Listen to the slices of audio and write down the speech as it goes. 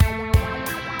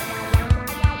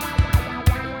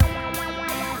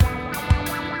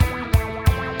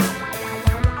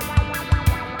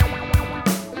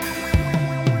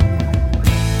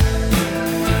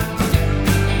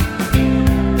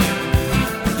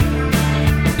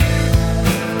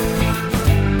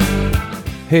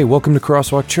Hey, welcome to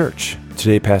Crosswalk Church.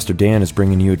 Today, Pastor Dan is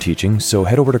bringing you a teaching, so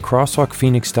head over to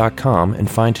crosswalkphoenix.com and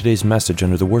find today's message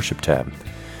under the Worship tab.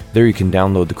 There you can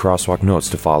download the Crosswalk notes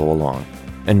to follow along.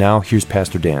 And now, here's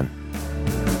Pastor Dan.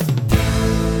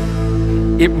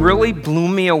 It really blew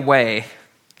me away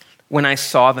when I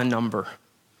saw the number.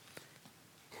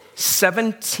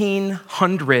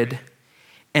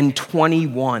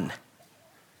 1,721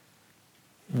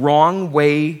 wrong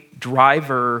way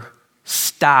driver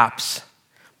stops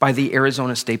by the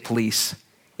Arizona State Police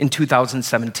in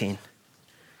 2017.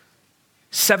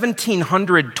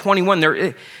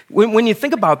 1,721. When you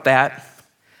think about that,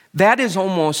 that is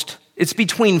it's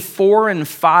between 4 and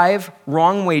 5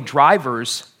 wrong way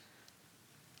drivers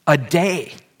a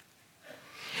day.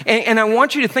 And I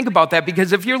want you to think about that,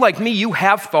 because if you're like me, you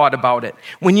have thought about it.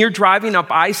 When you're driving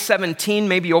up I-17,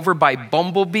 maybe over by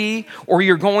Bumblebee, or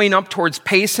you're going up towards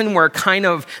Payson, where kind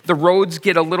of the roads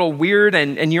get a little weird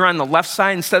and you're on the left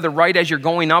side instead of the right as you're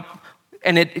going up,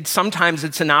 and sometimes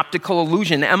it's an optical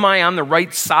illusion. Am I on the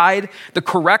right side, the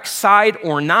correct side,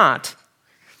 or not?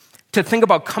 To think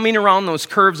about coming around those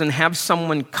curves and have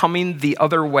someone coming the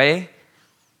other way,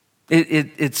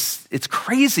 it's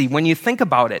crazy when you think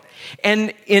about it.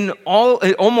 And in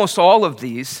almost all of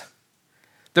these,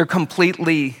 they're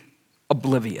completely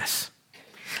oblivious.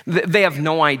 They have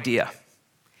no idea.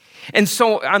 And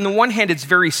so on the one hand, it's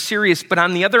very serious, but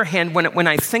on the other hand, when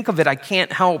I think of it, I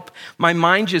can't help. My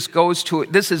mind just goes to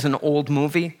it. This is an old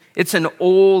movie. It's an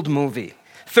old movie,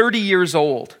 30 years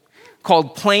old,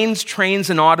 called Planes, Trains,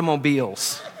 and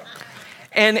Automobiles.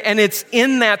 And it's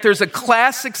in that, there's a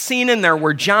classic scene in there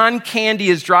where John Candy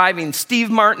is driving. Steve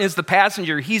Martin is the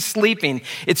passenger. He's sleeping.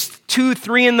 It's 2,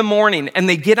 3 in the morning, and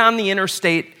they get on the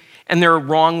interstate, and they're a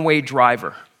wrong way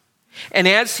driver. And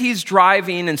as he's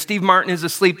driving and Steve Martin is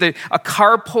asleep, a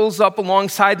car pulls up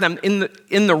alongside them in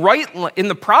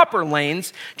the proper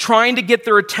lanes, trying to get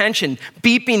their attention,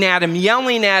 beeping at him,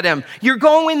 yelling at him, "You're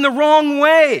going the wrong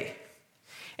way."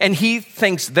 And he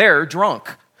thinks they're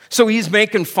drunk. So he's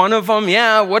making fun of them,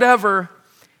 yeah, whatever.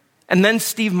 And then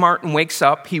Steve Martin wakes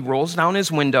up, he rolls down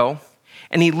his window,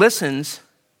 and he listens,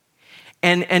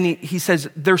 and he says,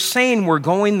 "They're saying we're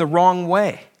going the wrong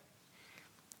way."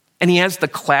 And he has the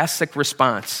classic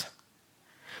response,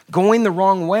 "Going the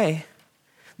wrong way?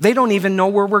 They don't even know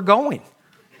where we're going."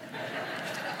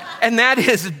 And that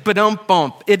is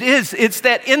ba-dum-bump. It's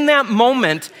that in that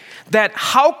moment, that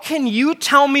how can you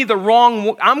tell me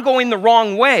I'm going the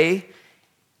wrong way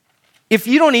if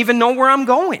you don't even know where I'm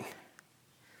going?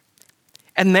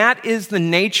 And that is the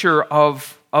nature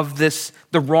of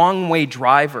the wrong way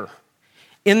driver.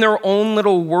 In their own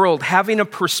little world, having a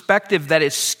perspective that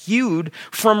is skewed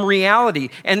from reality.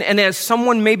 And as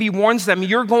someone maybe warns them,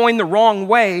 "You're going the wrong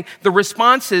way," the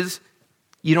response is,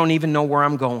 "You don't even know where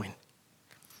I'm going."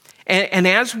 And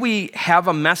as we have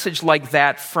a message like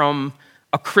that from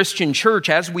a Christian church,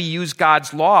 as we use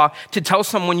God's law to tell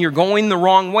someone you're going the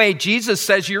wrong way, Jesus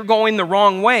says you're going the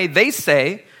wrong way, they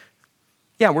say,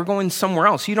 "Yeah, we're going somewhere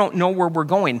else. You don't know where we're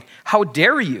going. How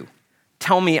dare you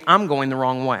tell me I'm going the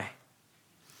wrong way?"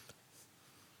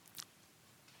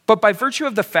 But by virtue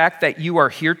of the fact that you are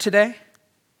here today,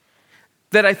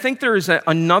 that I think there is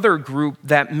another group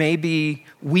that maybe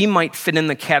we might fit in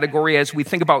the category as we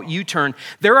think about U-turn.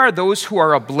 There are those who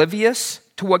are oblivious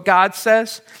to what God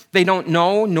says. They don't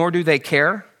know, nor do they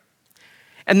care.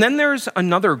 And then there's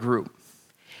another group.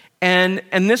 And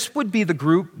this would be the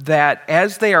group that,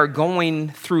 as they are going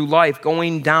through life,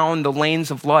 going down the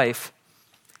lanes of life,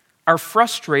 are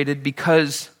frustrated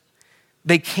because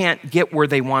they can't get where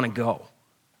they want to go.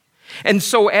 And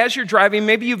so as you're driving,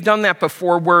 maybe you've done that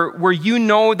before, where you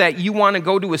know that you want to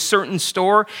go to a certain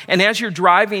store, and as you're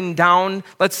driving down,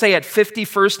 let's say at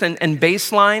 51st and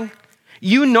Baseline,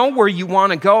 you know where you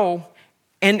want to go,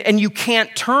 and you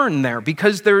can't turn there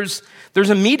because there's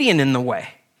a median in the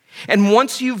way. And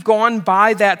once you've gone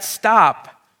by that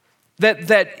stop,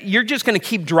 that you're just going to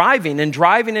keep driving and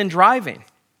driving and driving.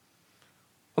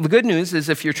 Well, the good news is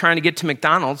if you're trying to get to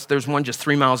McDonald's, there's one just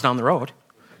 3 miles down the road.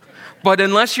 But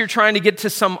unless you're trying to get to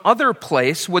some other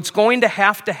place, what's going to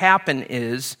happen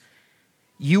is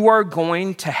you are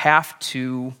going to have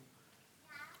to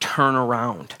turn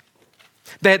around.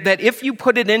 That if you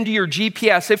put it into your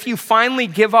GPS, if you finally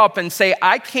give up and say,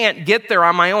 "I can't get there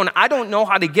on my own, I don't know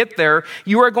how to get there,"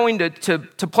 you are going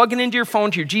to plug it into your phone,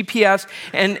 to your GPS,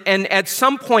 and at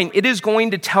some point it is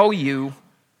going to tell you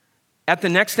at the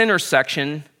next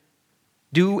intersection,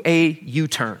 do a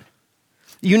U-turn.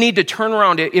 You need to turn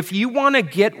around. If you want to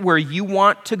get where you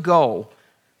want to go,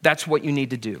 that's what you need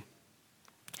to do.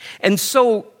 And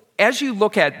so as you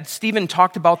look at, Stephen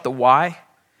talked about the why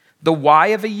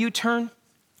of a U-turn.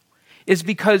 is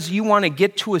because you want to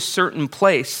get to a certain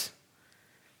place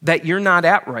that you're not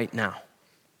at right now.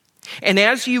 And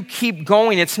as you keep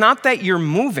going, it's not that you're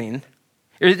moving.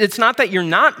 It's not that you're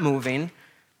not moving.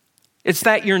 It's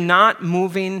that you're not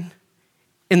moving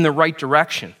in the right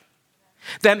direction.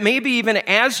 That maybe even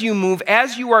as you move,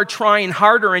 as you are trying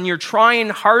harder and you're trying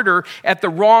harder at the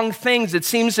wrong things, it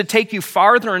seems to take you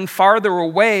farther and farther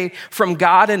away from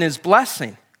God and His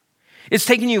blessing. It's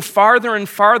taking you farther and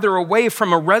farther away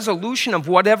from a resolution of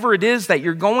whatever it is that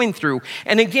you're going through.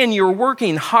 And again, you're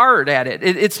working hard at it.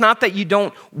 It's not that you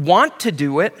don't want to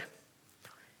do it.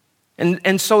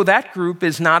 And so that group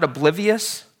is not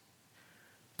oblivious.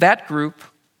 That group,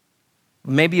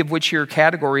 maybe of which your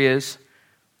category is,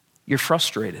 you're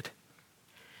frustrated.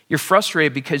 You're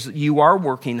frustrated because you are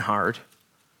working hard,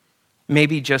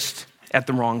 maybe just at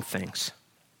the wrong things.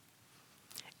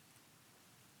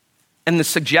 And the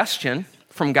suggestion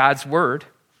from God's Word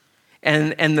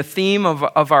and the theme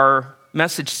of our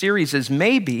message series is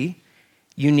maybe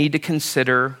you need to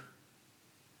consider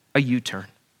a U-turn.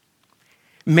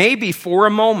 Maybe for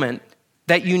a moment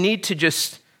that you need to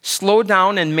just slow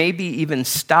down and maybe even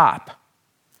stop.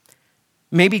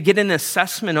 Maybe get an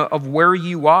assessment of where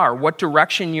you are, what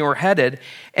direction you're headed,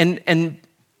 and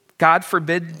God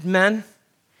forbid, men,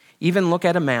 even look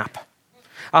at a map.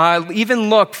 Even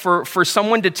look for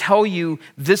someone to tell you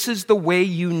this is the way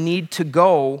you need to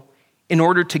go in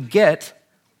order to get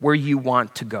where you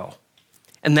want to go.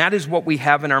 And that is what we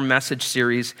have in our message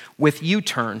series with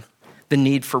U-Turn, the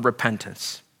need for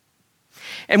repentance.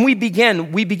 And we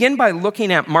begin by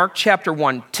looking at Mark chapter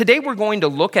 1. Today we're going to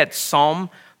look at Psalm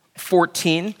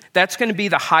 14. That's going to be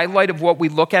the highlight of what we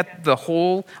look at, the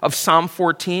whole of Psalm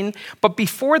 14. But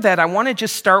before that, I want to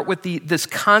just start with this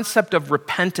concept of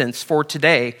repentance for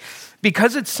today,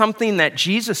 because it's something that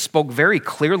Jesus spoke very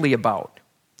clearly about.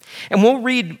 And we'll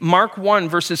read Mark 1,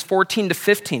 verses 14 to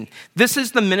 15. This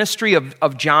is the ministry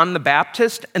of John the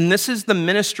Baptist, and this is the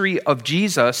ministry of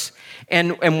Jesus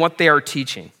and what they are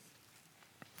teaching.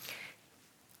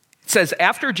 It says,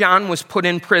 after John was put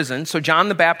in prison, so John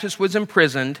the Baptist was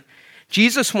imprisoned,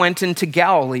 Jesus went into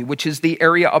Galilee, which is the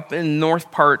area up in the north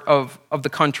part of the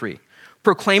country,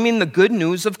 proclaiming the good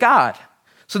news of God.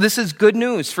 So this is good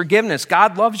news, forgiveness.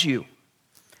 God loves you.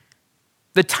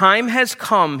 The time has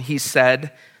come, he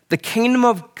said. The kingdom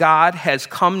of God has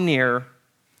come near.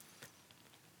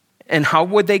 And how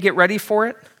would they get ready for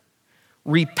it?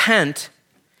 Repent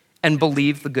and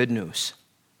believe the good news.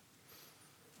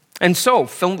 And so,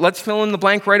 let's fill in the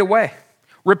blank right away.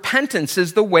 Repentance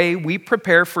is the way we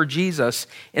prepare for Jesus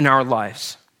in our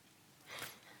lives.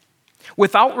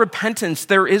 Without repentance,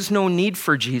 there is no need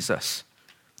for Jesus.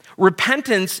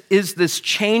 Repentance is this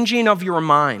changing of your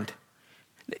mind.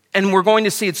 And we're going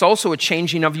to see it's also a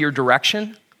changing of your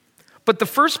direction. But the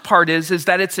first part is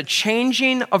that it's a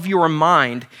changing of your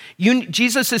mind.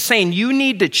 Jesus is saying you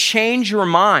need to change your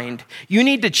mind. You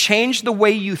need to change the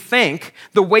way you think,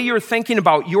 the way you're thinking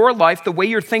about your life, the way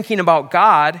you're thinking about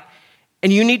God,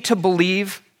 and you need to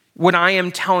believe what I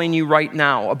am telling you right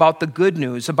now about the good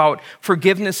news, about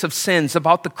forgiveness of sins,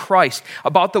 about the Christ,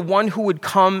 about the one who would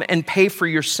come and pay for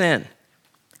your sin.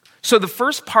 So the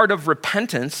first part of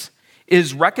repentance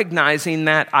is recognizing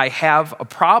that I have a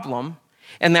problem,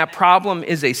 and that problem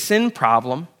is a sin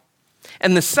problem.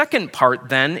 And the second part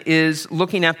then is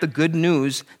looking at the good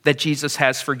news that Jesus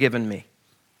has forgiven me.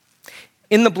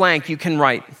 In the blank, you can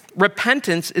write,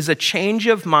 repentance is a change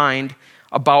of mind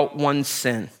about one's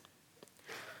sin.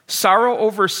 Sorrow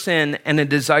over sin and a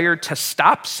desire to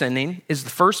stop sinning is the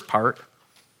first part.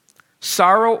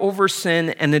 Sorrow over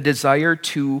sin and a desire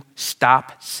to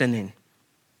stop sinning.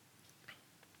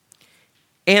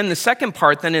 And the second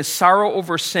part then is sorrow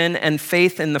over sin and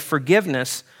faith in the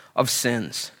forgiveness of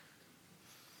sins.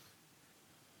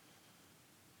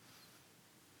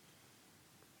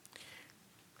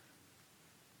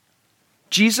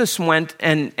 Jesus went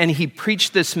and he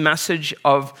preached this message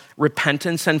of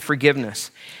repentance and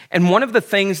forgiveness. And one of the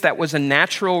things that was a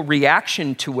natural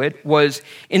reaction to it was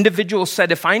individuals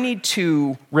said, if I need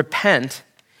to repent,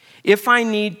 if I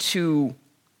need to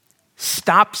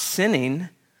stop sinning,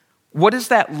 what does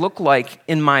that look like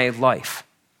in my life?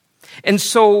 And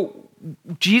so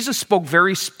Jesus spoke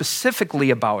very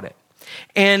specifically about it.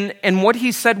 And what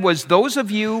he said was, those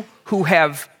of you who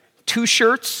have 2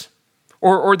 shirts,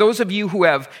 or those of you who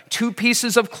have 2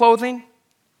 pieces of clothing,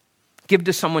 give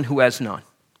to someone who has none.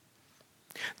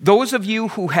 Those of you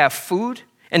who have food,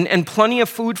 and plenty of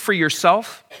food for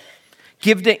yourself,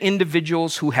 give to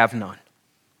individuals who have none.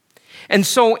 And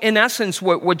so, in essence,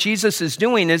 what Jesus is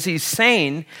doing is he's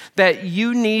saying that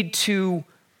you need to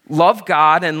love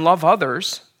God and love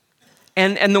others,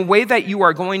 And the way that you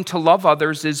are going to love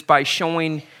others is by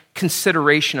showing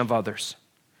consideration of others.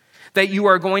 That you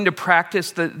are going to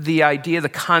practice the idea, the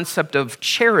concept of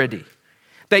charity.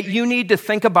 That you need to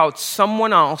think about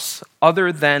someone else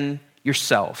other than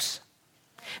yourselves.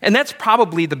 And that's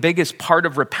probably the biggest part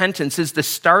of repentance, is to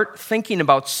start thinking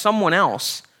about someone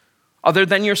else other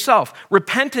than yourself.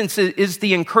 Repentance is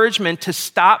the encouragement to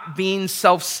stop being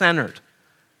self-centered,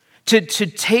 to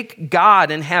take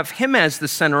God and have him as the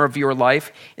center of your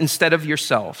life instead of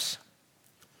yourselves.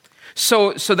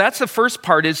 So that's the first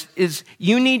part, is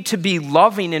you need to be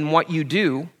loving in what you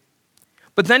do.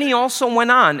 But then he also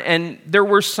went on, and there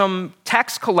were some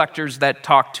tax collectors that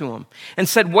talked to him and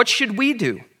said, what should we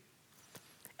do?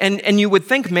 And you would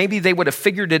think maybe they would have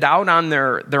figured it out on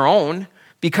their own,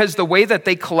 because the way that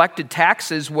they collected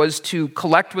taxes was to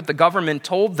collect what the government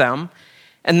told them,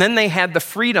 and then they had the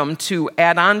freedom to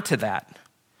add on to that.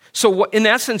 So in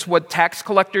essence, what tax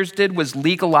collectors did was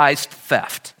legalized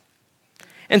theft.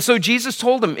 And so Jesus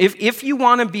told them, if you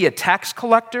want to be a tax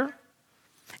collector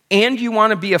and you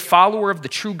want to be a follower of the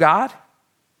true God,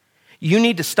 you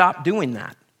need to stop doing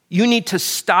that. You need to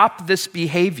stop this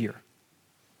behavior.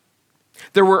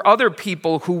 There were other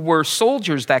people who were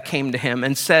soldiers that came to him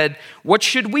and said, what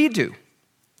should we do?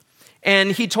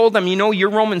 And he told them, you're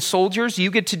Roman soldiers.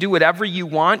 You get to do whatever you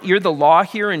want. You're the law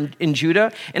here in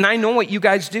Judah. And I know what you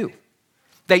guys do.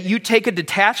 That you take a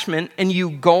detachment and you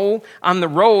go on the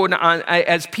road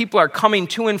as people are coming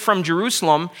to and from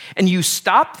Jerusalem, and you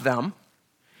stop them.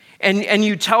 And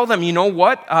you tell them, you know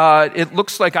what? It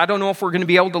looks like I don't know if we're going to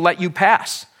be able to let you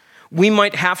pass. We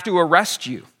might have to arrest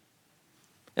you.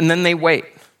 And then they wait.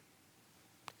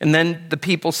 And then the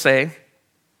people say,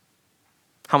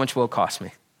 how much will it cost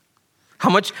me? How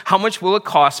much will it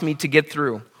cost me to get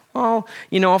through? Well,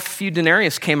 if a few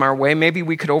denarius came our way, maybe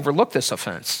we could overlook this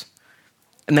offense.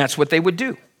 And that's what they would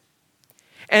do.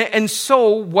 And so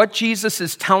what Jesus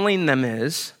is telling them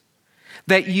is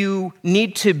that you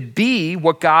need to be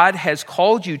what God has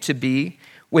called you to be,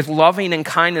 with loving and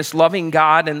kindness, loving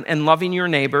God and loving your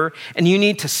neighbor. And you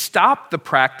need to stop the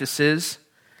practices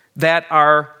that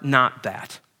are not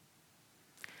that.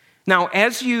 Now,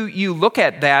 as you look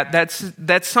at that,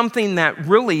 that's something that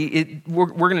really, we're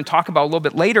going to talk about a little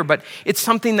bit later, but it's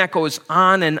something that goes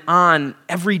on and on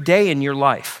every day in your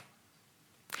life.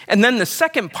 And then the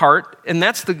second part, and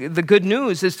that's the good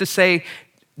news, is to say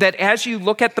that as you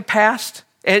look at the past,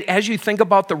 as you think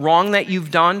about the wrong that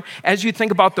you've done, as you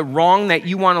think about the wrong that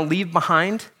you want to leave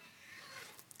behind,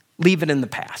 leave it in the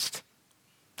past.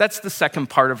 That's the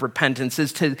second part of repentance,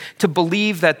 is to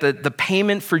believe that the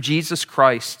payment for Jesus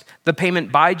Christ, the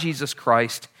payment by Jesus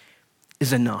Christ,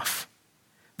 is enough.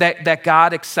 That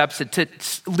God accepts it, to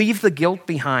leave the guilt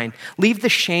behind, leave the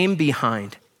shame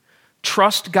behind.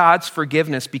 Trust God's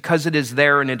forgiveness because it is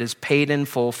there and it is paid in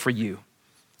full for you.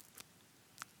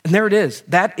 And there it is.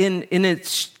 That in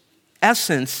its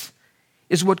essence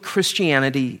is what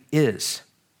Christianity is.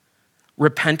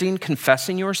 Repenting,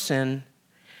 confessing your sin,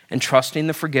 and trusting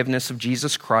the forgiveness of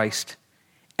Jesus Christ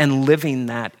and living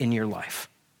that in your life.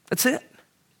 That's it.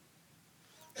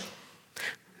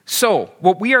 So,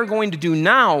 what we are going to do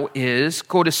now is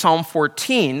go to Psalm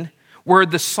 14, where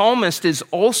the psalmist is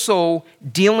also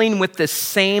dealing with the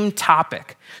same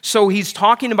topic. So he's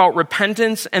talking about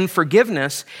repentance and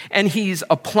forgiveness, and he's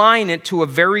applying it to a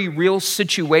very real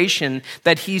situation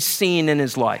that he's seen in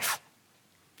his life.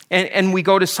 And we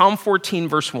go to Psalm 14,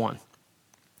 verse 1.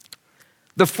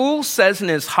 The fool says in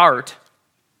his heart,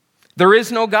 there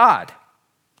is no God.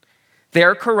 They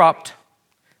are corrupt.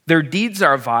 Their deeds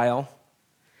are vile.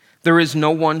 There is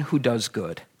no one who does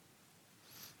good.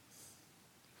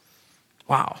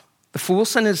 Wow. The fool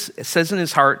says in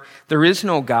his heart, there is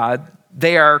no God.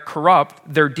 They are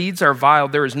corrupt. Their deeds are vile.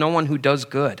 There is no one who does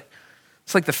good.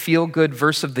 It's like the feel-good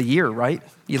verse of the year, right?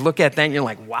 You look at that and you're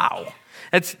like, wow,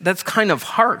 that's kind of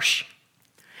harsh.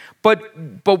 But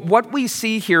what we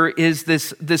see here is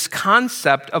this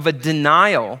concept of a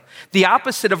denial. The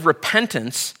opposite of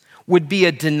repentance would be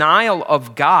a denial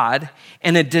of God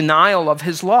and a denial of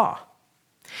his law.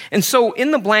 And so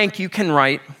in the blank you can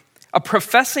write, a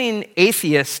professing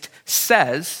atheist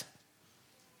says,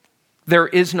 there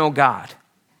is no God.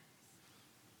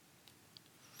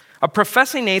 A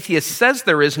professing atheist says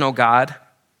there is no God,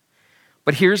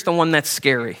 but here's the one that's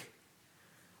scary.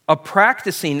 A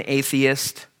practicing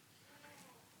atheist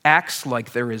acts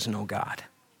like there is no God.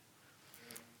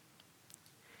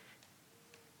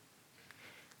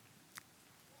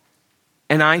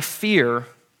 And I fear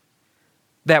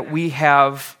that we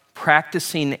have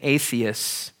practicing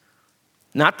atheists,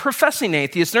 not professing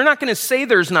atheists. They're not going to say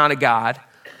there's not a God,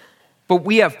 but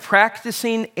we have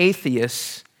practicing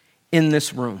atheists in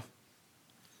this room.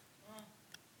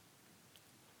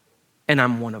 And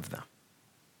I'm one of them.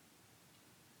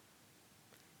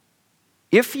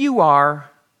 If you are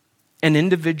an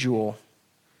individual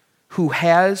who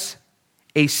has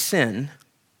a sin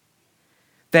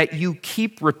that you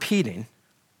keep repeating,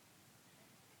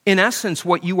 in essence,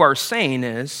 what you are saying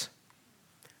is,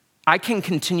 I can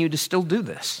continue to still do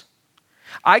this.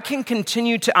 I'm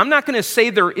not going to say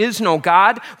there is no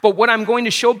God, but what I'm going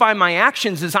to show by my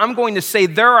actions is I'm going to say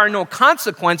there are no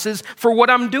consequences for what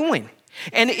I'm doing.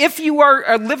 And if you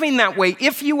are living that way,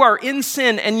 if you are in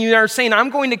sin and you are saying, I'm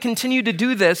going to continue to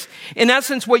do this, in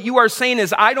essence, what you are saying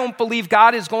is, I don't believe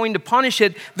God is going to punish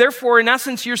it. Therefore, in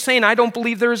essence, you're saying, I don't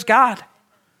believe there is God.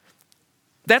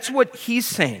 That's what he's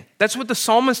saying. That's what the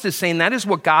psalmist is saying. That is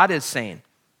what God is saying.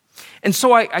 And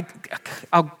so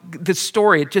this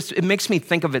story, it makes me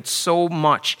think of it so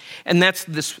much. And that's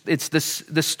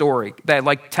this story that I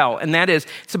like to tell. And that is,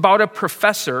 it's about a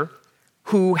professor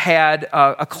who had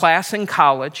a class in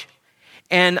college.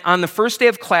 And on the first day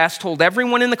of class, told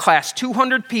everyone in the class,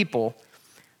 200 people,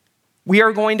 we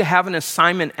are going to have an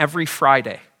assignment every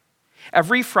Friday.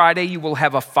 Every Friday, you will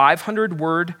have a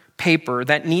 500-word paper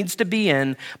that needs to be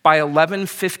in by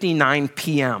 11:59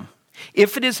 p.m.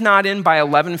 If it is not in by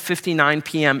 11:59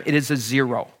 p.m., it is a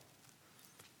 0.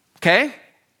 Okay?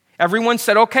 Everyone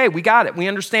said, okay, we got it, we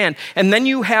understand. And then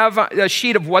you have a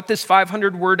sheet of what this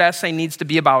 500-word essay needs to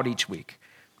be about each week.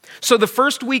 So the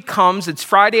first week comes, it's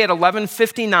Friday at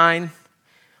 11:59,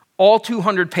 all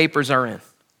 200 papers are in.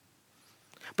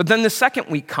 But then the second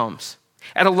week comes.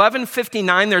 At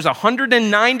 11:59, there's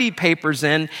 190 papers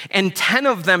in, and 10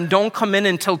 of them don't come in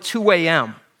until 2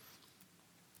 a.m.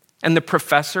 And the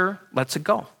professor lets it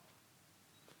go.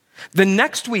 The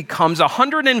next week comes,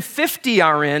 150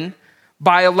 are in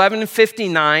by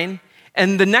 11:59,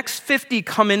 and the next 50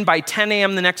 come in by 10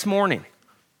 a.m. the next morning.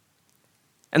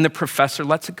 And the professor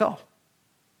lets it go.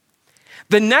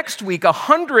 The next week,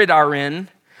 100 are in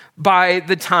by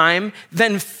the time,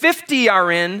 then 50 are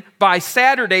in by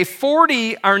Saturday,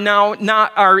 40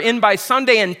 are in by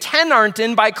Sunday, and 10 aren't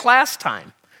in by class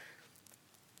time.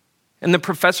 And the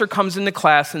professor comes into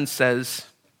class and says,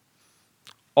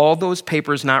 all those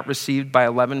papers not received by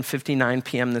 11:59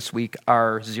 p.m. this week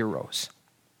are zeros.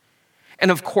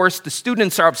 And of course, the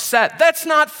students are upset. That's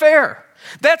not fair.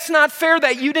 That's not fair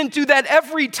that you didn't do that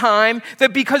every time,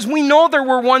 that because we know there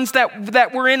were ones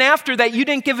that were in after that you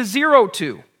didn't give a 0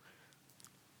 to.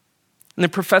 And the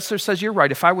professor says, you're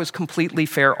right. If I was completely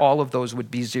fair, all of those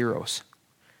would be zeros.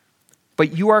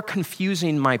 But you are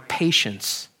confusing my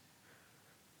patience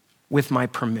with my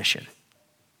permission.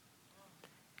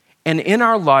 And in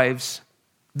our lives,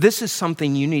 this is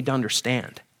something you need to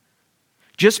understand.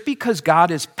 Just because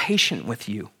God is patient with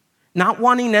you, not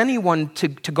wanting anyone to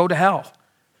go to hell,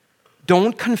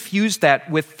 don't confuse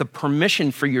that with the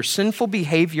permission for your sinful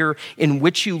behavior in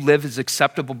which you live is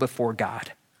acceptable before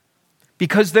God.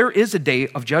 Because there is a day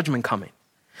of judgment coming.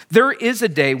 There is a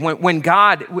day when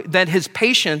God, that his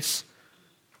patience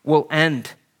will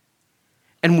end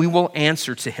and we will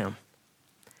answer to him.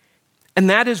 And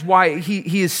that is why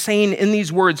he is saying in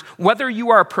these words, whether you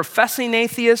are a professing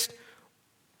atheist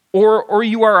or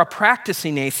you are a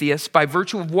practicing atheist by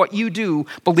virtue of what you do,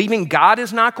 believing God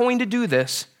is not going to do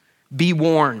this, be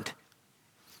warned.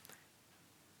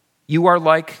 You are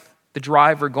like the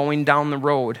driver going down the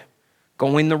road,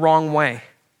 going the wrong way.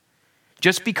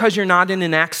 Just because you're not in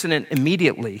an accident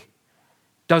immediately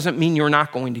doesn't mean you're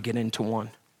not going to get into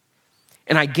one.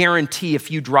 And I guarantee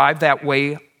if you drive that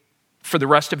way for the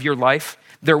rest of your life,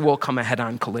 there will come a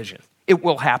head-on collision. It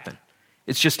will happen.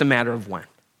 It's just a matter of when.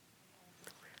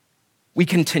 We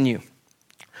continue.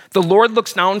 The Lord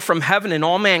looks down from heaven and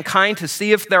all mankind to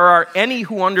see if there are any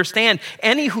who understand,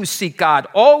 any who seek God.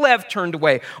 All have turned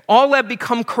away. All have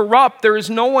become corrupt. There is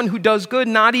no one who does good,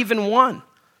 not even one.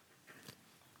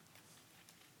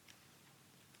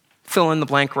 Fill in the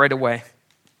blank right away.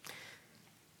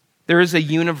 There is a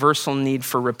universal need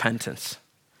for repentance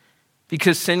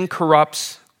because sin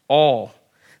corrupts all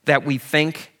that we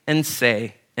think and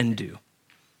say and do.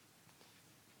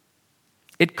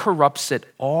 It corrupts it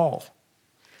all.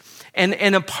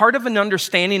 And a part of an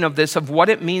understanding of this, of what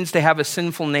it means to have a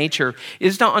sinful nature,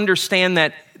 is to understand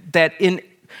that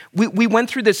we went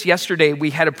through this yesterday. We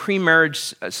had a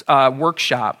pre-marriage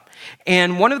workshop.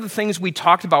 And one of the things we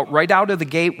talked about right out of the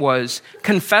gate was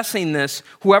confessing this: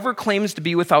 whoever claims to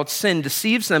be without sin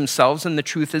deceives themselves and the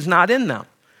truth is not in them.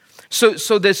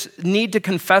 So this need to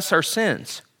confess our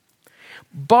sins.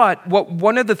 But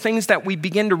one of the things that we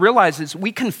begin to realize is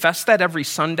we confess that every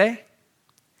Sunday.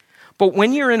 But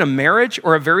when you're in a marriage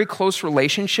or a very close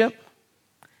relationship,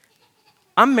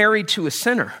 I'm married to a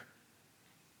sinner.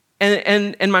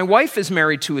 And my wife is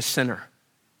married to a sinner.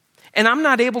 And I'm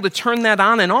not able to turn that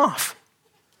on and off,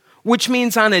 which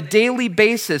means on a daily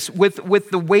basis, with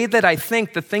the way that I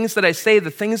think, the things that I say, the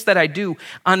things that I do,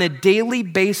 on a daily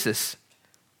basis,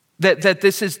 that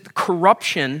this is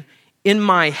corruption in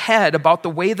my head about the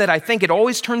way that I think. It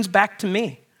always turns back to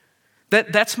me.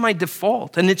 That's my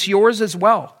default, and it's yours as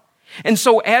well. And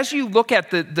so as you look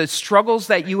at the struggles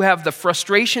that you have, the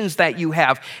frustrations that you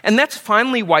have, and that's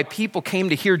finally why people came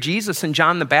to hear Jesus and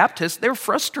John the Baptist, they're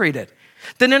frustrated.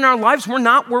 That in our lives, we're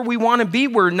not where we want to be,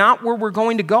 we're not where we're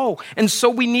going to go. And so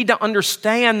we need to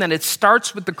understand that it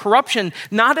starts with the corruption,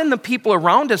 not in the people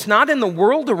around us, not in the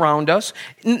world around us,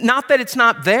 not that it's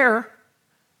not there,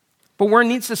 but where it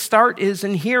needs to start is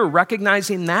in here,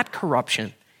 recognizing that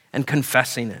corruption and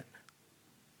confessing it.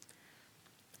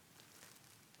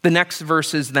 The next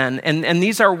verses then, and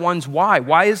these are ones why.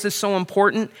 Why is this so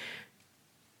important?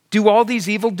 Do all these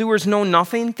evildoers know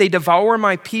nothing? They devour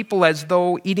my people as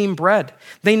though eating bread.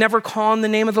 They never call on the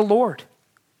name of the Lord.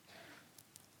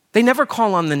 They never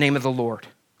call on the name of the Lord.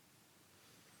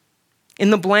 In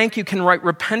the blank, you can write,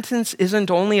 repentance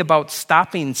isn't only about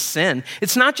stopping sin.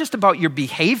 It's not just about your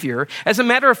behavior. As a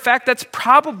matter of fact, that's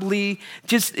probably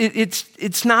just,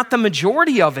 it's not the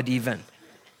majority of it even.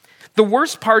 The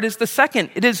worst part is the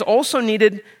second. It is also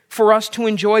needed for us to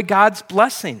enjoy God's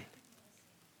blessing.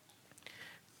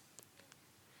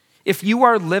 If you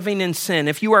are living in sin,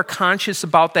 if you are conscious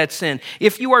about that sin,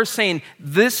 if you are saying,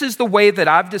 this is the way that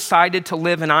I've decided to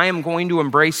live and I am going to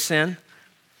embrace sin,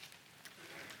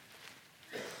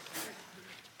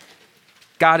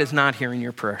 God is not hearing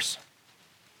your prayers.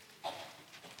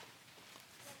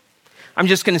 I'm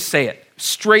just going to say it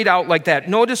straight out like that.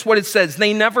 Notice what it says.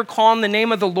 They never call on the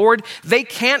name of the Lord. They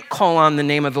can't call on the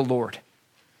name of the Lord.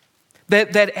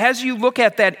 That as you look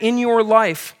at that in your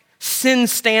life, sin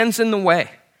stands in the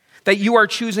way. That you are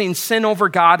choosing sin over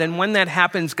God, and when that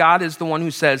happens, God is the one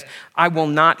who says, I will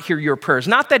not hear your prayers.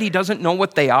 Not that he doesn't know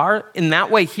what they are, in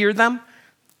that way hear them,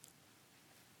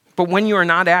 but when you are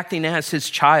not acting as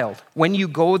his child, when you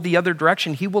go the other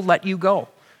direction, he will let you go.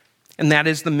 And that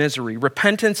is the misery.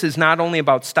 Repentance is not only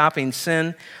about stopping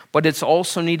sin, but it's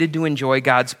also needed to enjoy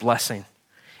God's blessing.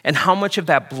 And how much of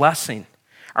that blessing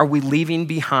are we leaving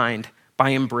behind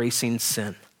by embracing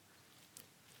sin?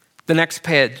 The next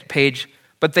page,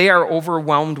 but they are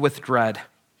overwhelmed with dread,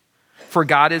 for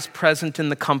God is present in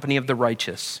the company of the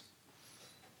righteous.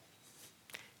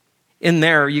 In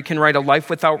there, you can write a life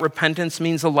without repentance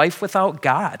means a life without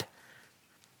God.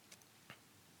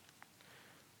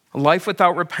 A life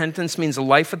without repentance means a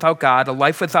life without God. A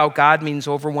life without God means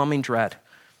overwhelming dread.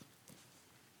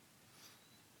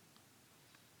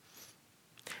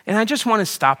 And I just want to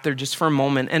stop there just for a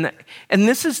moment. And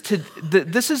this is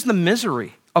the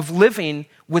misery of living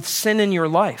with sin in your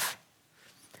life.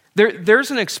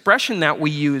 There's an expression that we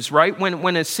use, right?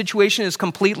 When a situation is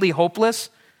completely hopeless,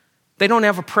 they don't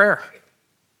have a prayer.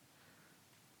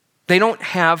 They don't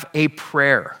have a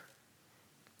prayer.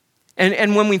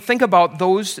 And when we think about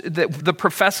those, the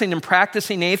professing and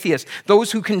practicing atheists,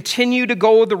 those who continue to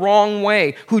go the wrong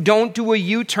way, who don't do a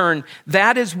U-turn,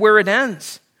 that is where it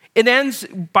ends. It ends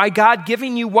by God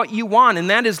giving you what you want, and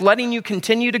that is letting you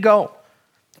continue to go.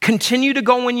 Continue to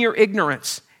go in your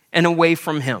ignorance and away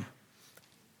from him.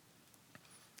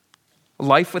 A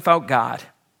life without God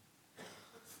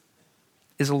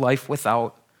is a life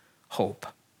without hope.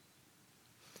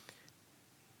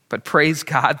 But praise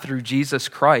God through Jesus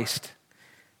Christ,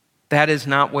 that is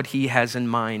not what he has in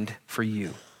mind for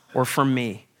you or for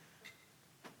me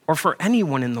or for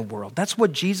anyone in the world. That's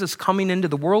what Jesus coming into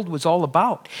the world was all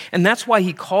about. And that's why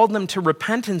he called them to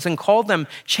repentance and called them,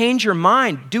 change your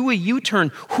mind, do a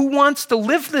U-turn. Who wants to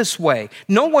live this way?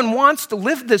 No one wants to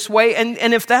live this way.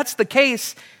 And if that's the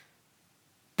case,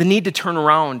 the need to turn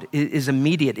around is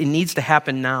immediate. It needs to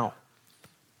happen now.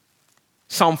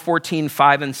 Psalm 14,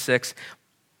 5 and 6.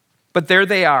 But there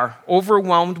they are,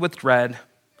 overwhelmed with dread,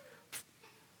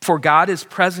 for God is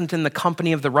present in the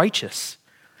company of the righteous.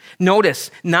 Notice,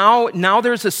 now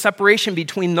there's a separation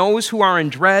between those who are in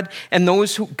dread and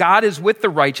those who God is with the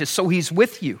righteous, so he's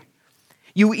with you.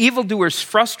 You evildoers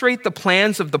frustrate the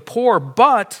plans of the poor,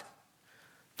 but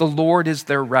the Lord is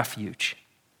their refuge.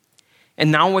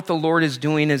 And now what the Lord is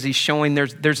doing is he's showing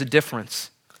there's a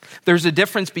difference. There's a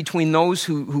difference between those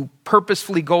who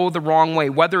purposefully go the wrong way,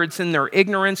 whether it's in their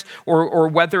ignorance or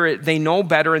whether they know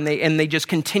better and they just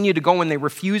continue to go and they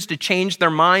refuse to change their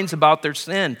minds about their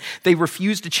sin. They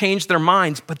refuse to change their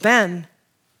minds. But then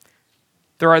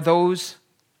there are those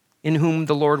in whom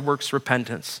the Lord works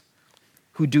repentance,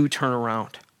 who do turn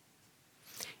around.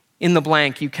 In the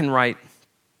blank, you can write,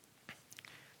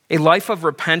 A life of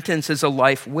repentance is a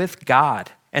life with God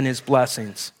and his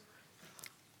blessings.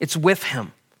 It's with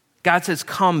him. God says,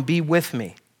 come, be with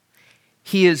me.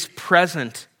 He is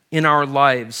present in our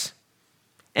lives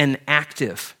and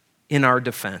active in our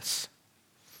defense.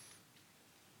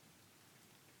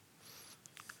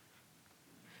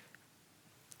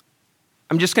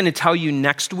 I'm just going to tell you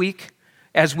next week,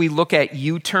 as we look at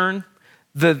U-turn,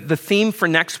 the theme for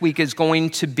next week is going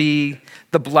to be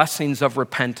the blessings of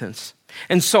repentance.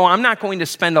 And so I'm not going to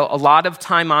spend a lot of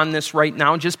time on this right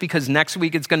now, just because next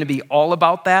week it's going to be all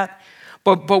about that.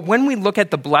 But when we look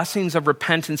at the blessings of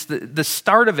repentance, the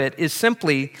start of it is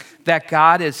simply that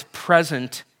God is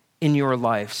present in your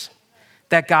lives.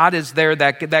 That God is there,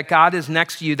 that God is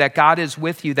next to you, that God is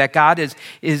with you, that God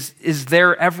is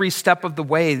there every step of the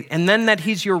way. And then that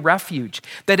he's your refuge.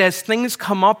 That as things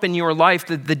come up in your life,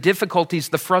 the difficulties,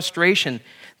 the frustration,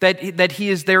 that he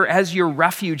is there as your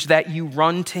refuge, that you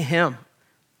run to him.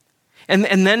 And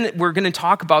then we're going to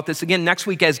talk about this again next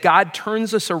week. As God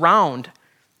turns us around,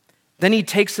 then he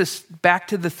takes us back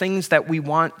to the things that we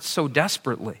want so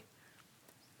desperately.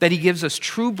 That he gives us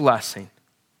true blessing.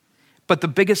 But the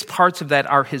biggest parts of that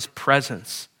are his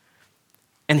presence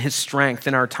and his strength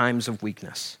in our times of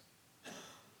weakness.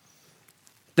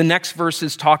 The next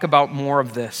verses talk about more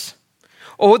of this.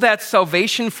 Oh, that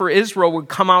salvation for Israel would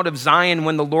come out of Zion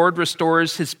when the Lord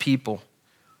restores his people.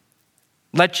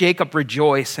 Let Jacob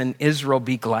rejoice and Israel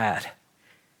be glad.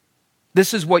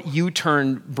 This is what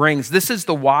U-turn brings. This is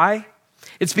the why.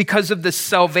 It's because of this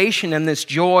salvation and this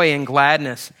joy and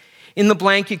gladness. In the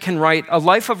blank, you can write, a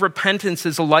life of repentance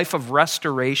is a life of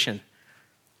restoration.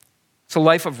 It's a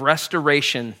life of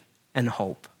restoration and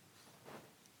hope.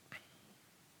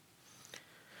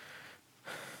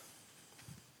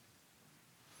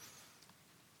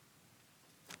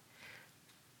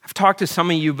 I've talked to some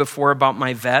of you before about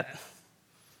my vet.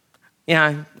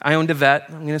 Yeah, I owned a vet.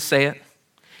 I'm going to say it. It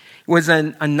was a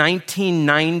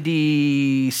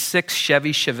 1996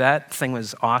 Chevy Chevette. The thing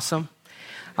was awesome.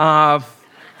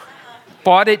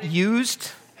 Bought it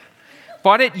used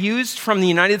from the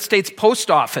United States Post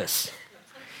Office.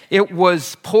 It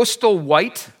was postal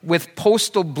white with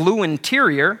postal blue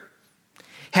interior,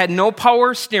 had no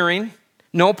power steering,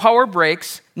 no power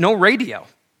brakes, no radio.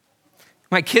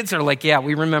 My kids are like, yeah,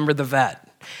 we remember the vet.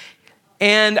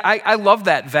 And I love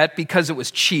that vet because it was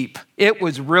cheap. It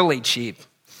was really cheap.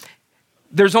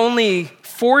 There's only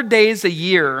 4 days a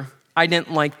year I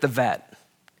didn't like the vet.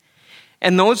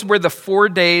 And those were the 4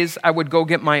 days I would go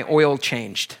get my oil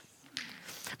changed.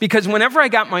 Because whenever I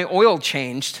got my oil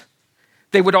changed,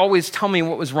 they would always tell me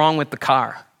what was wrong with the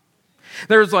car.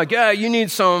 There was like, yeah, you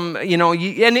need some,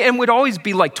 and it would always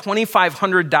be like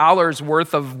 $2,500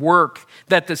 worth of work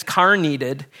that this car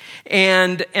needed.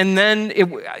 And then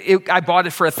I bought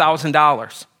it for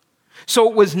 $1,000. So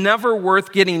it was never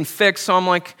worth getting fixed. So I'm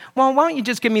like, well, why don't you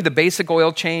just give me the basic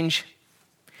oil change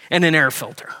and an air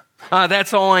filter?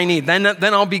 That's all I need. Then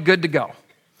I'll be good to go.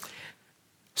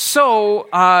 So,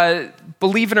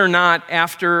 believe it or not,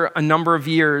 after a number of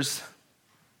years,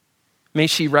 may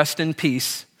she rest in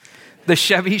peace, the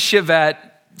Chevy Chevette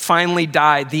finally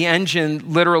died. The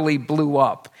engine literally blew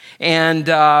up. And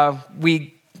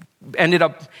we ended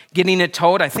up getting it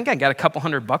towed. I think I got a couple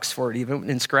 $100 for it, even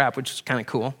in scrap, which is kind of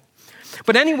cool.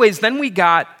 But anyways, then we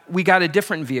got a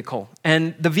different vehicle.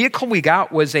 And the vehicle we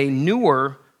got was a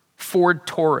newer Ford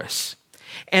Taurus.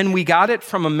 And we got it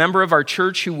from a member of our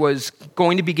church who was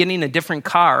going to be getting a different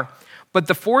car. But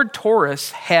the Ford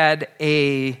Taurus had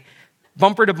a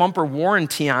bumper-to-bumper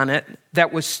warranty on it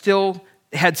that was still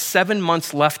had 7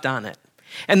 months left on it.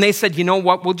 And they said, you know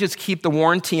what, we'll just keep the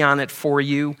warranty on it for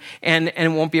you, and it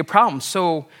won't be a problem.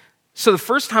 So the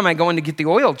first time I go in to get the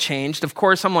oil changed, of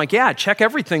course, I'm like, yeah, check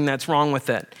everything that's wrong with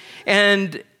it.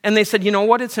 And they said, you know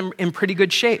what, it's in pretty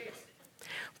good shape.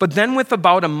 But then with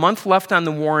about a month left on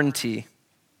the warranty,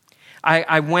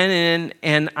 I went in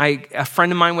and a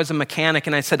friend of mine was a mechanic,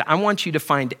 and I said, I want you to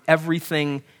find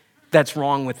everything that's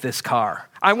wrong with this car.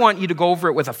 I want you to go over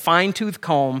it with a fine-tooth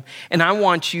comb, and I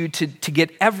want you to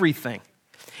get everything.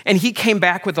 And he came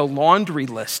back with a laundry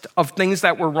list of things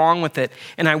that were wrong with it.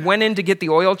 And I went in to get the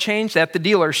oil changed at the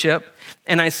dealership,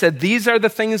 and I said, these are the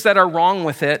things that are wrong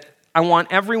with it. I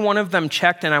want every one of them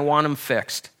checked, and I want them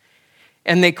fixed.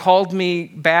 And they called me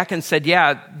back and said,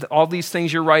 yeah, all these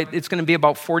things, you're right. It's going to be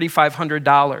about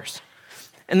 $4,500.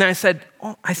 And then I said,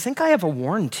 oh, I think I have a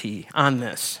warranty on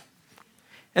this.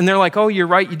 And they're like, oh, you're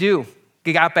right, you do.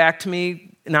 They got back to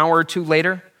me an hour or two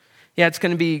later. Yeah, it's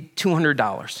going to be $200.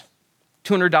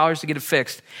 $200 to get it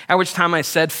fixed. At which time I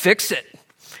said, fix it.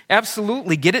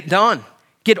 Absolutely, get it done.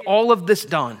 Get all of this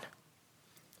done.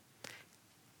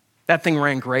 That thing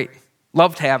ran great.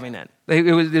 Loved having it.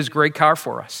 It was a great car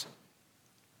for us.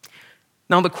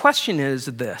 Now the question is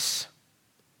this.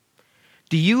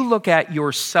 Do you look at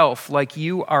yourself like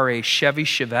you are a Chevy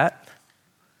Chevette?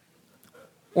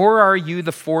 Or are you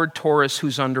the Ford Taurus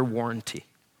who's under warranty?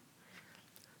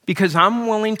 Because I'm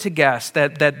willing to guess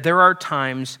that there are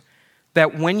times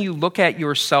that when you look at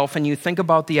yourself and you think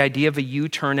about the idea of a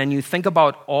U-turn and you think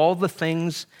about all the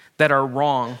things that are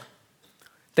wrong,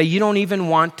 that you don't even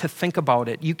want to think about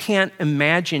it. You can't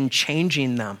imagine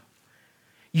changing them.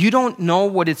 You don't know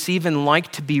what it's even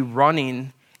like to be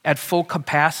running at full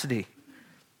capacity.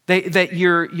 That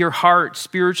your heart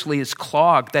spiritually is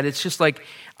clogged, that it's just like,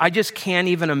 I just can't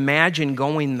even imagine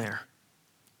going there.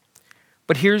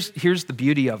 But here's the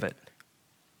beauty of it,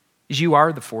 is you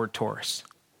are the Ford Taurus.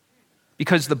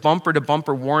 Because the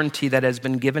bumper-to-bumper warranty that has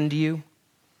been given to you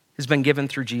has been given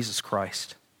through Jesus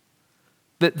Christ.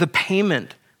 The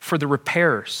payment for the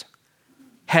repairs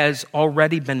has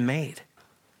already been made.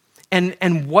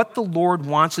 And what the Lord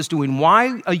wants us doing,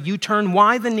 why a U-turn,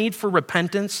 why the need for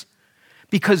repentance?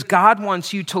 Because God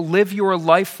wants you to live your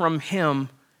life from Him,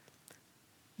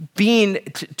 being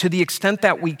to the extent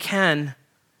that we can,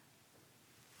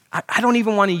 I don't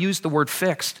even want to use the word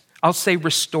fixed. I'll say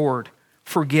restored,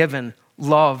 forgiven,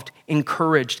 loved,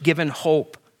 encouraged, given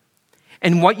hope.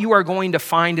 And what you are going to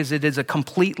find is it is a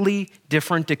completely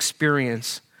different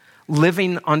experience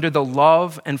living under the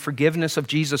love and forgiveness of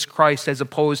Jesus Christ as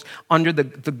opposed under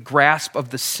the grasp of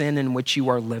the sin in which you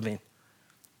are living.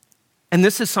 And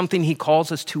this is something He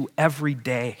calls us to every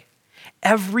day.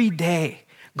 Every day,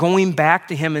 going back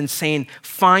to Him and saying,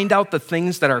 find out the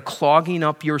things that are clogging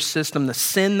up your system, the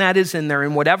sin that is in there,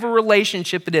 in whatever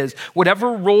relationship it is,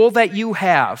 whatever role that you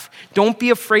have. Don't be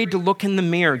afraid to look in the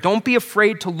mirror. Don't be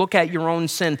afraid to look at your own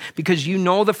sin, because you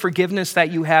know the forgiveness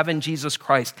that you have in Jesus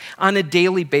Christ on a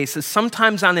daily basis,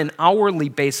 sometimes on an hourly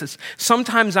basis,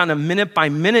 sometimes on a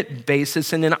minute-by-minute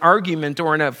basis in an argument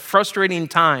or in a frustrating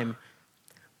time.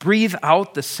 Breathe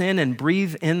out the sin and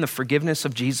breathe in the forgiveness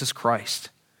of Jesus Christ.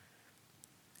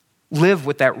 Live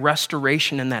with that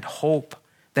restoration and that hope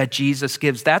that Jesus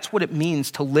gives. That's what it means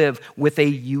to live with a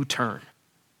U-turn.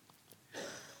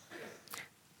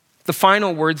 The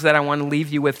final words that I want to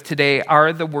leave you with today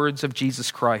are the words of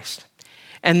Jesus Christ.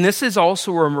 And this is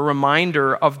also a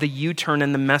reminder of the U-turn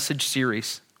in the Message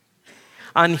series.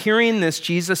 On hearing this,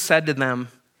 Jesus said to them,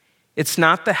 "It's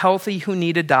not the healthy who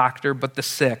need a doctor, but the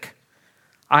sick.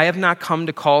 I have not come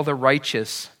to call the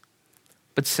righteous,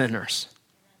 but sinners."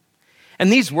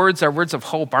 And these words are words of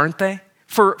hope, aren't they?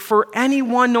 For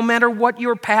anyone, no matter what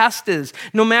your past is,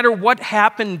 no matter what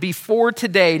happened before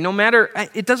today,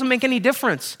 it doesn't make any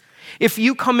difference. If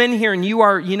you come in here and you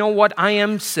are, you know what, I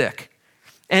am sick.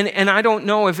 And I don't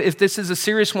know if this is a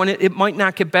serious one, it might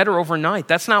not get better overnight.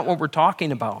 That's not what we're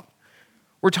talking about.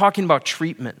 We're talking about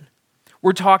treatment.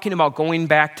 We're talking about going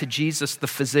back to Jesus, the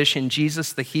physician,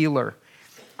 Jesus, the healer,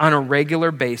 on a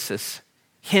regular basis,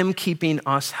 Him keeping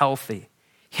us healthy,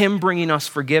 Him bringing us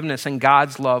forgiveness and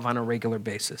God's love on a regular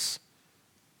basis.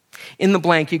 In the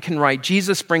blank, you can write,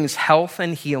 Jesus brings health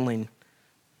and healing.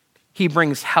 He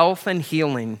brings health and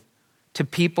healing to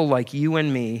people like you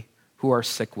and me who are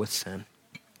sick with sin.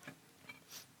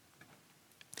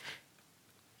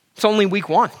 It's only week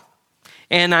 1.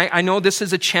 And I know this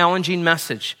is a challenging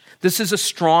message. This is a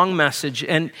strong message.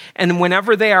 And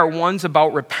whenever they are ones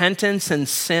about repentance and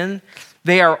sin,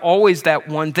 they are always that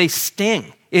one. They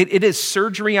sting. It is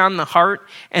surgery on the heart,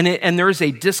 and there is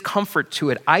a discomfort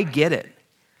to it. I get it.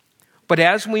 But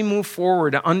as we move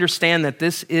forward, understand that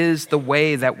this is the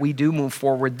way that we do move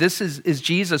forward. This is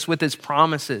Jesus with His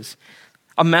promises,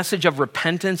 a message of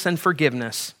repentance and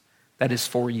forgiveness that is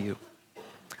for you.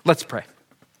 Let's pray.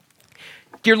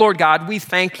 Dear Lord God, we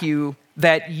thank You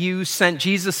that You sent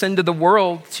Jesus into the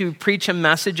world to preach a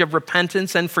message of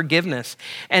repentance and forgiveness.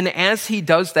 And as He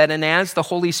does that, and as the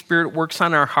Holy Spirit works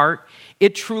on our heart,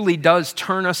 it truly does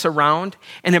turn us around,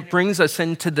 and it brings us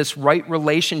into this right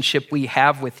relationship we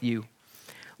have with You.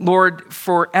 Lord,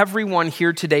 for everyone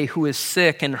here today who is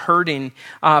sick and hurting,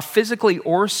 physically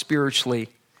or spiritually,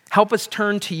 help us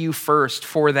turn to You first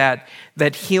for that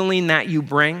healing that You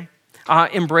bring.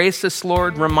 Embrace us,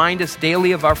 Lord. Remind us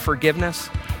daily of our forgiveness.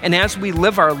 And as we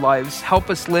live our lives, help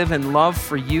us live in love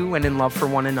for You and in love for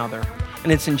one another.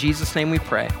 And it's in Jesus' name we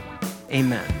pray.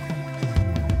 Amen.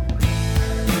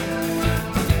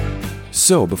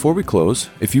 So, before we close,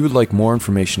 if you would like more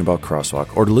information about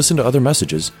Crosswalk or to listen to other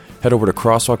messages, head over to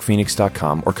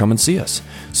crosswalkphoenix.com or come and see us.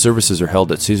 Services are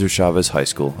held at Cesar Chavez High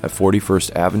School at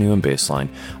 41st Avenue and Baseline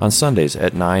on Sundays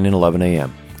at 9 and 11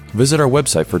 a.m. Visit our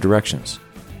website for directions.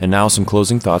 And now some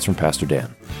closing thoughts from Pastor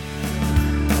Dan.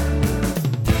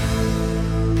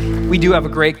 We do have a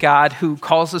great God who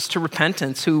calls us to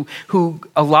repentance, who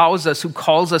allows us, who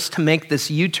calls us to make this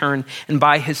U-turn, and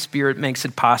by his Spirit makes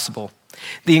it possible.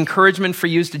 The encouragement for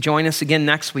you is to join us again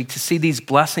next week to see these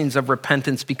blessings of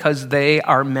repentance, because they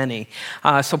are many.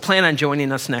 So plan on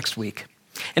joining us next week.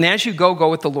 And as you go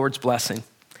with the Lord's blessing.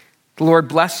 The Lord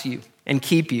bless you and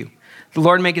keep you. The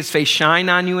Lord make his face shine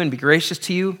on you and be gracious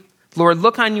to you. The Lord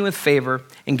look on you with favor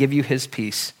and give you his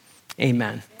peace.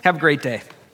 Amen. Have a great day.